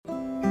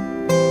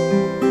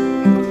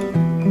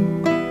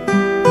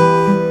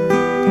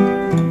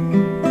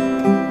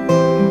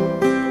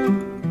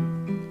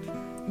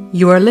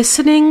You are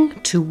listening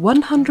to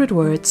 100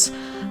 Words,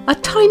 a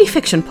tiny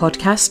fiction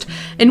podcast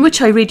in which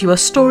I read you a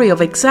story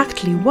of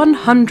exactly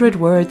 100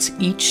 words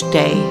each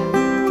day.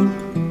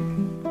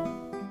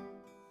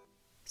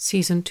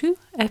 Season 2,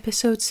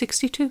 Episode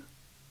 62.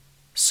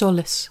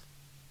 Solace.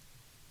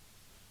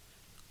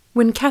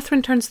 When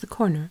Catherine turns the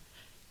corner,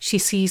 she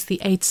sees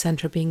the AIDS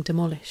centre being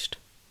demolished.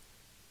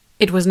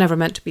 It was never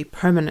meant to be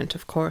permanent,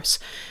 of course.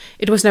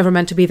 It was never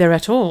meant to be there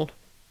at all.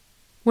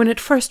 When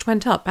it first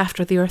went up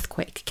after the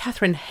earthquake,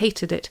 Catherine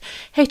hated it,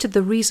 hated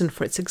the reason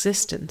for its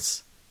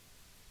existence.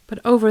 But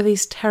over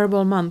these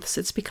terrible months,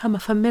 it's become a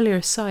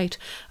familiar sight,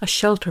 a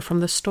shelter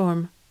from the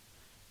storm.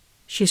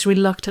 She's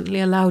reluctantly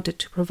allowed it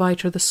to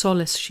provide her the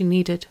solace she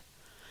needed.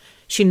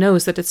 She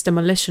knows that its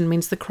demolition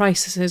means the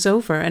crisis is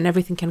over and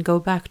everything can go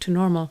back to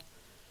normal.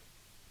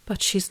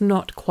 But she's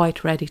not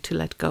quite ready to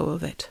let go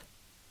of it.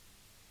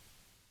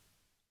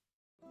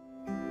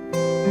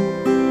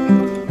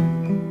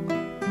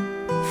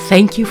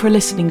 Thank you for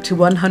listening to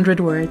 100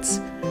 Words.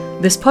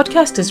 This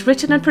podcast is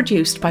written and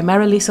produced by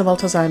Marilisa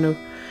Valtazano.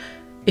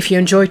 If you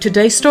enjoyed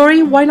today's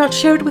story, why not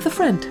share it with a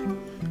friend?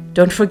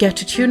 Don't forget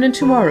to tune in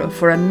tomorrow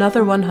for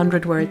another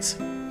 100 Words.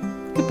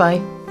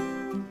 Goodbye.